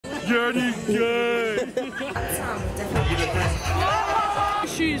Dirty good.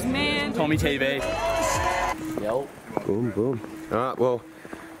 Shoes, man. Tommy TV. Yep. Boom, boom. Alright, well,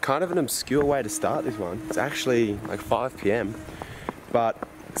 kind of an obscure way to start this one. It's actually like 5 PM, but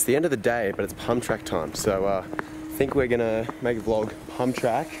it's the end of the day, but it's pump track time. So I think we're gonna make a vlog, pump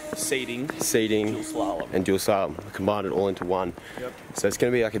track, seating, dual slalom, and dual slalom. Combine it all into one. Yep. So it's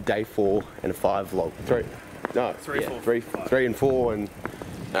gonna be like a day 4 and a 5 vlog. Three and 4, and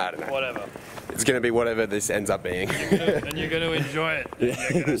I don't know. Whatever. It's gonna be whatever this ends up being. And you're gonna enjoy it. Yeah.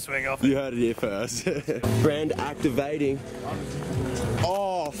 You're gonna swing off it. You heard it here first. Brand activating.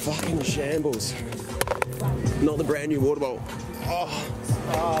 Oh, fucking shambles. Not the brand new water bowl. Oh.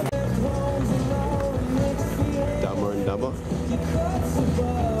 Dumber and dumber.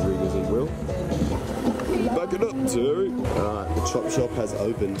 Wriggles and will. Back it up, Terry. Alright, the chop shop has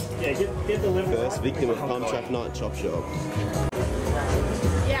opened. Yeah, get the liver. First victim of pump track night, chop shop.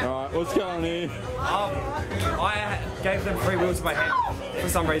 Alright, what's going on here? I gave them free wheels to my hand for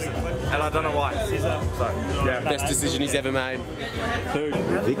some reason, and I don't know why. So, yeah. Best decision he's ever made.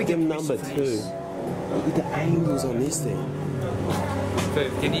 Victim number 2. Look at the angles on this thing.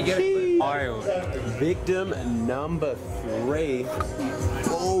 Can you get it? Wild. Victim number 3.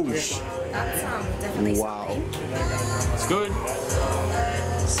 Oh, That's definitely wow. It's good.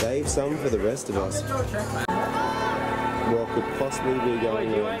 Save some for the rest of us. What could possibly be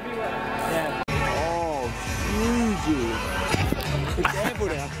going on? Yeah. Oh, huge. Be careful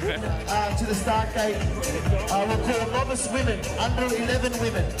now. To the start gate, we'll call novice women, under 11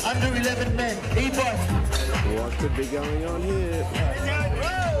 women, under 11 men, e-bike. What could be going on here?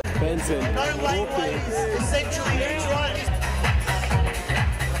 Benson. No laneways, essentially each right.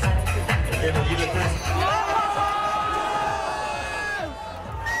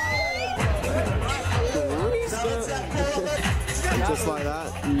 And just like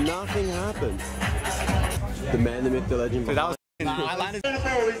that, nothing happened. The man, the myth, the legend. So that was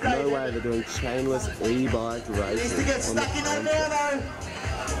no way they're doing chainless e-bike racing.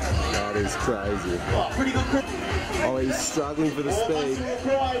 That is crazy. Pretty good. Oh, he's struggling for the speed.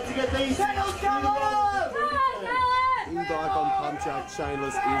 E-bike on pump track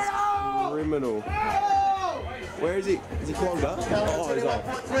chainless is criminal. Where is he? Is he clogged up? Oh, he's off.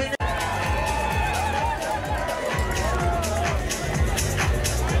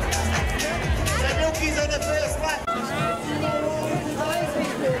 Milky's on the first lap.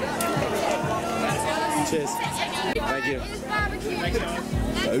 Cheers. Thank you.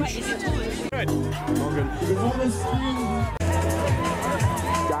 Good. Morgan.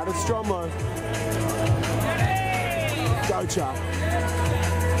 Got it, Stromo. Go, Chuck.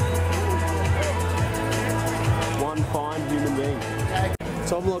 One fine human being.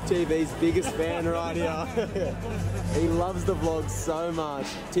 Tomlock TV's biggest fan right here. He loves the vlogs so much.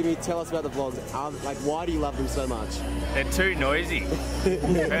 Timmy, tell us about the vlogs. Like, why do you love them so much? they're too noisy.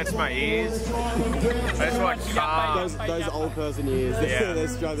 Hurts my ears. Hurts my car. Those old person ears. Yeah. They're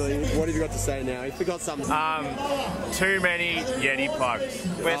struggling. What have you got to say now? You forgot something. Too many Yeti plugs.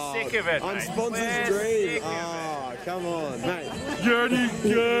 We're sick of it. I'm mate. sponsor's dream. Oh, come on, mate. Dirty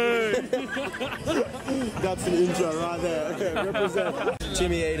good. That's an intro right there. Okay, represent.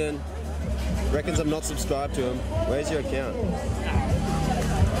 Jimmy Eden reckons I'm not subscribed to him. Where's your account?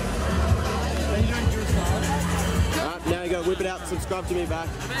 Now you go whip it out, subscribe to me back.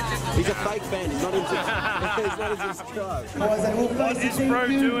 He's a fake fan, he's not even subscribed. What's this bro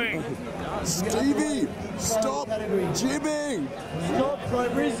doing? Stevie, stop jibbing! Stop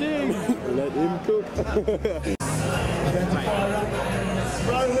rizzing! Let him cook.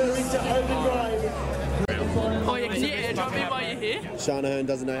 Oh yeah, can you airdrop me while you're here? Shanahan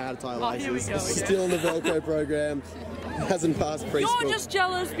doesn't know how to tie laces. Here we go. Still in the Velcro program. Hasn't passed preschool. You're just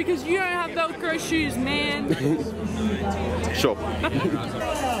jealous because you don't have Velcro shoes, man. Sure.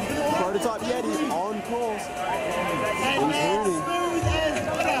 Prototype Yeti on course.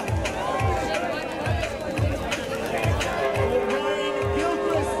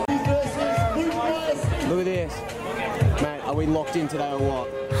 Look at this. Mate, are we locked in today or what?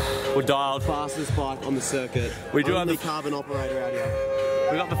 We're dialed. Fastest bike on the circuit. We do Only have the carbon operator out here.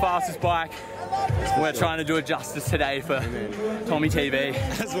 We got the fastest bike. We're trying to do it justice today for Tommy TV.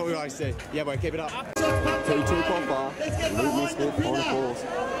 That's what we like to see. Yeah, boy, keep it up. T2 Popper, Luke Smith on course.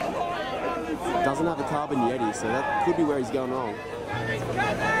 Doesn't have a carbon Yeti, so that could be where he's going wrong.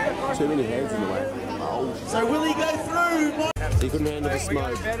 Too many heads in the way. Oh. So will he go through? He couldn't handle the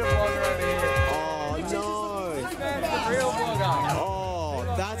smoke. Oh no! Oh,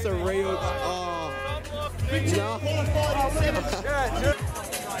 that's a real. Oh no!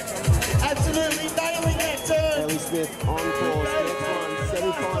 Absolutely nailing that turn. Ellie Smith on course. Next one,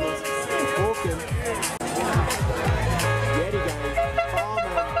 semi-finals.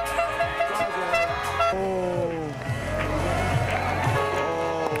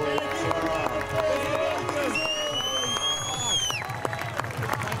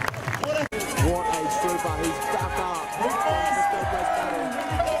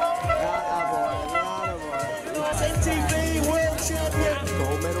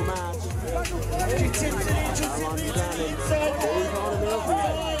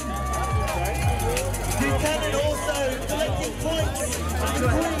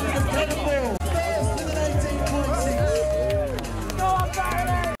 Cannonball. First with an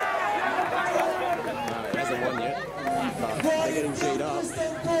 18.6. Hasn't won yet. They're getting G'd up.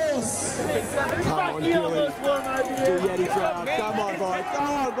 Come on, Gilly. Do Yeti drive. Come on, boy. Come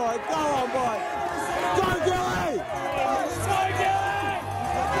on, boy. Come on, boy. Go, Gilly!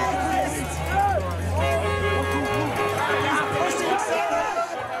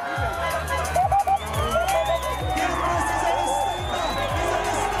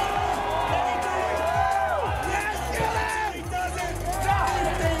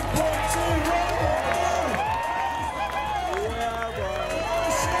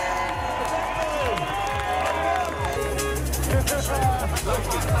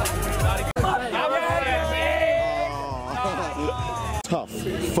 Tough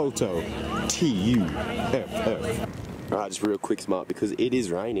photo TUFF. Alright, just real quick smart because it is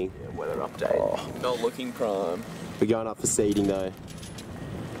raining. Yeah, weather update. Not looking prime. We're going up for seeding though.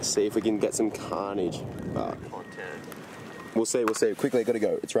 See if we can get some carnage. But we'll see. Quickly, gotta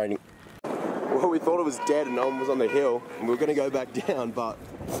go. It's raining. Well, we thought it was dead and no one was on the hill, and we were gonna go back down, but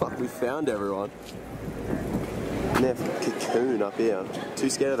fuck, we found everyone. And they're cocoon up here. Too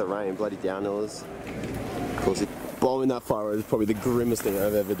scared of the rain, bloody downhillers. Of course, bombing that far road is probably the grimmest thing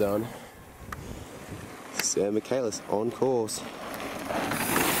I've ever done. Sam Michaelis on course.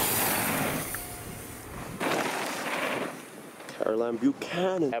 Caroline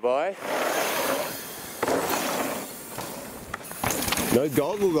Buchanan. Hey boy. No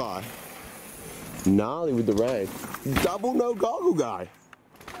goggle guy. Gnarly with the rain. Double no goggle guy.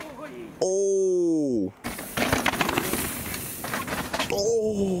 Oh.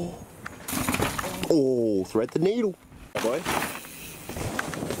 Oh. Oh, thread the needle. Boy.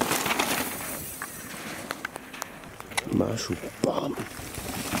 Marshall bump.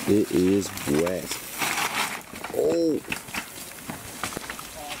 It is wet. Oh.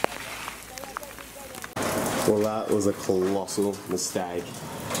 Well, that was a colossal mistake.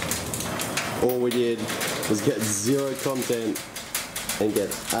 All we did was get zero content and get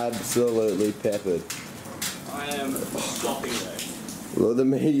absolutely peppered. I am flopping though. Well, the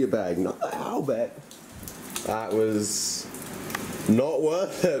media bag, not the owl bet. That was not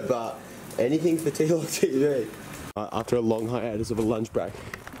worth it, but anything for T-Lock TV. After a long hiatus of a lunch break,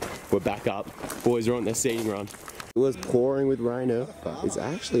 we're back up. Boys are on their seeding run. It was pouring with rain earlier, but it's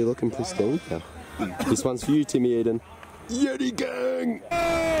actually looking pristine now. This one's for you, Timmy Eden. Yeti gang!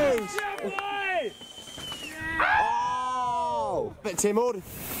 Yes! Oh! Tim Ord.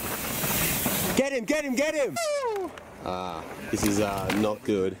 Get him, get him, get him! This is not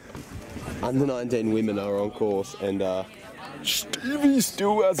good. Under 19 women are on course, and Stevie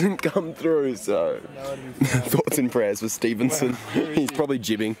still hasn't come through, so thoughts and prayers for Stevenson. He's probably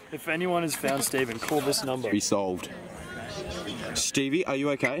jibbing. If anyone has found Steven, call this number. Be solved. Stevie, are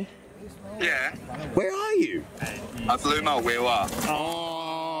you okay? Yeah. Where are you? I blew my wheel up.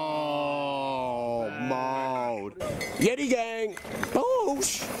 Oh, mold. Yeti gang! Oh,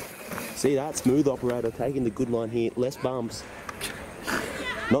 see that? Smooth operator taking the good line here. Less bumps.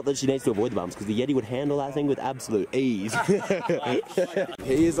 Not that she needs to avoid the bumps, because the Yeti would handle that thing with absolute ease.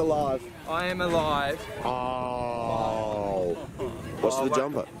 He is alive. I am alive. Oh. What's the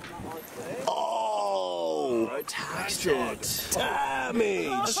jumper? Oh!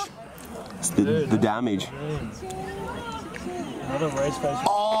 Damage! It's the damage.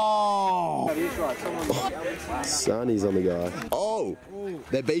 Oh! Sonny's on the guy. Oh!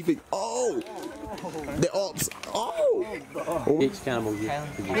 They're beefing. Oh! They're ops. Oh! Each Cannonball. You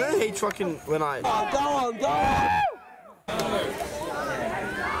know he fucking when I. Oh, go on, go on!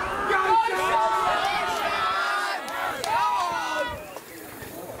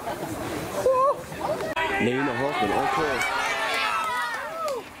 Nina Hoffman, on course.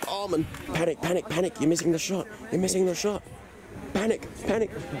 Oh man, panic, panic, panic. You're missing the shot. You're missing the shot. Panic, panic.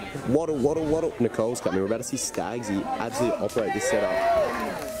 Waddle, waddle, waddle. Nicole's coming. We're about to see Stagsy absolutely operate this setup.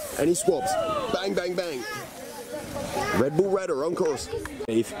 And he swaps. Bang, bang, bang. Red Bull Redder on course.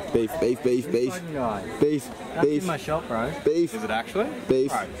 Beef, beef, beef, beef, beef. Beef, beef. My shop, bro. Beef. Is it actually?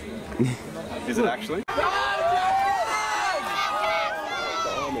 Beef. Right. Is it actually? Damage.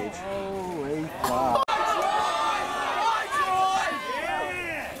 Holy fuck.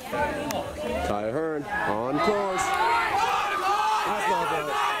 Ty Hearn on course. That's not bad.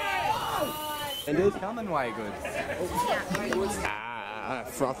 And it's Coming way good.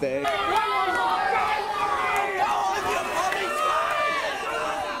 frothy.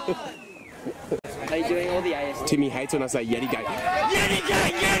 Are you doing all the AS? Timmy hates when I say Yeti gang. Yeti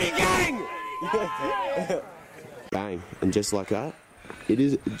gang! Yeti gang! Bang. And just like that, It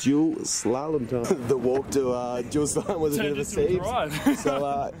is dual slalom time. The walk to dual slalom was a bit of a sieve.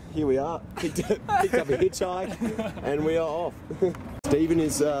 So here we are. Picked up a hitchhike and we are off. Stephen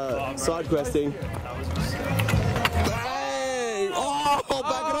is side questing. Hey! Oh,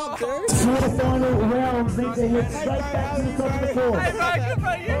 back it up, dude! Quarter-final round, need to head straight back to the top of the course.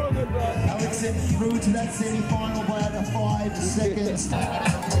 Alex sent through to that semi-final by under 5 seconds.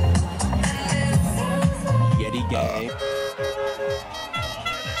 Yeti gang.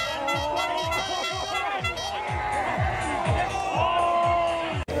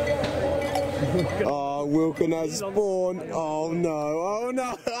 Oh, Wilkin has spawned. Oh no, oh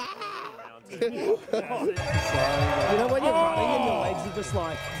no. You know when you're running and your legs are just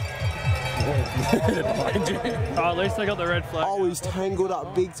like... Oh, at least I got the red flag. Oh, he's tangled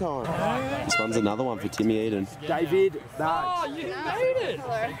up big time. This one's another one for Timmy Eden. David, Oh, you made it!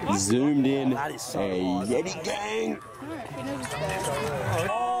 Zoomed in. That is so a nice. Yeti gang.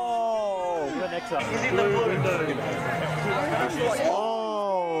 Oh! The next up.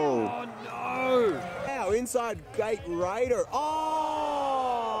 Oh! No! Wow, inside gate Raider.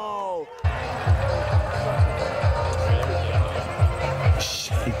 Oh!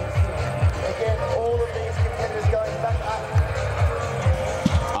 Again, all of these contenders going back up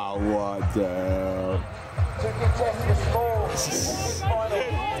Oh, what the... to contest the small final.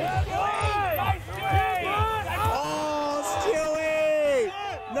 Oh, Stewie!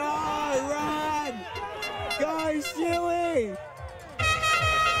 No, run! Go, Stewie!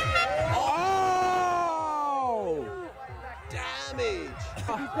 Oh! Damage!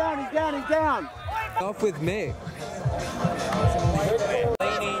 He's down, he's down! Off with me.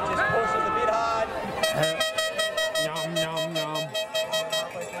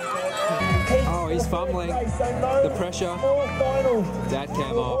 Oh, he's fumbling. The pressure. Dad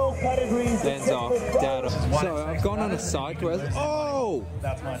came off. Dan's off. Dad off. So I've gone on a side quest. Oh!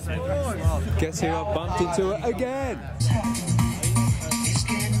 Guess who I bumped into it again?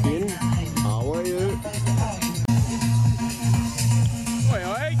 In, how are you? Oi,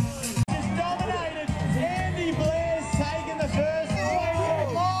 oi! Dominated. Andy Blair's taken the first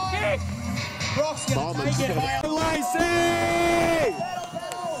line. Brock's going to take it by a Lacey!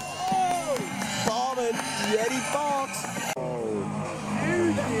 Bombing, Yeti Fox! Oh.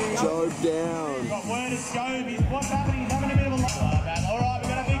 Joe down. Got word of Scobie. What's happening? He's having a bit of a battle. All right, we've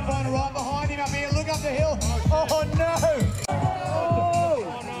got a big final right behind him up here. Look up the hill. Oh, no! Oh,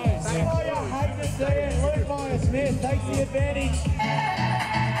 I hate to see it. Luke Meyer-Smith takes the advantage.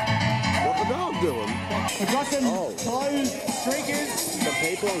 What the dog doing? We've got some closed streakers. The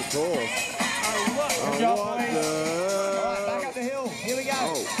people on course. Good job, what boys. the... All right, back up the hill. Here we go.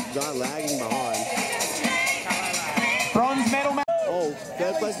 Oh, guy lagging behind. Bronze medal match. Oh,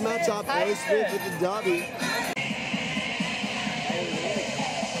 third place matchup. Harry Smith with the derby.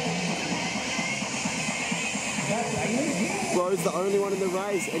 Bro's the only one in the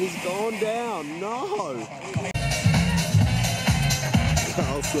race, and he's gone down. No.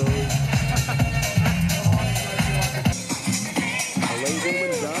 Carlson.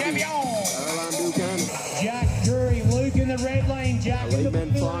 Jack Drury, Luke in the red lane. Jack in the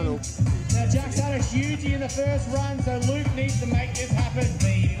men blue final. lane. Now Jack's had a hugie in the first run, so Luke needs to make this happen.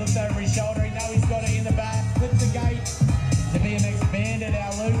 He looks over his shoulder, he knows he's got it in the back. Flips the gate. The BMX bandit,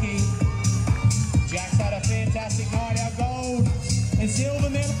 our Lukey. Jack's had a fantastic night. Our gold and silver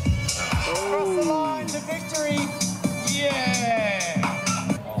medal. Across the line to victory. Yeah.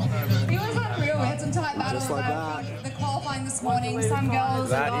 It was unreal. We had some tight battles. Just like that. The qualifying this morning, some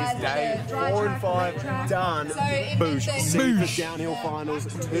girls and guys had a dry 4 track, and 5 wet track. done. So it Boosh. meant See the downhill finals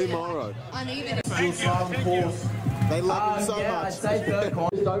tomorrow. uneven. They love him so much.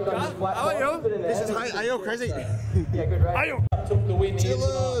 This is are you crazy? Took the win here.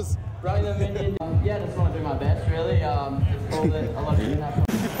 Chillers. Running the minion. Yeah, just want to do my best, really. Just all that a lot of shit happened.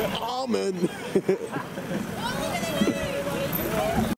 Almond.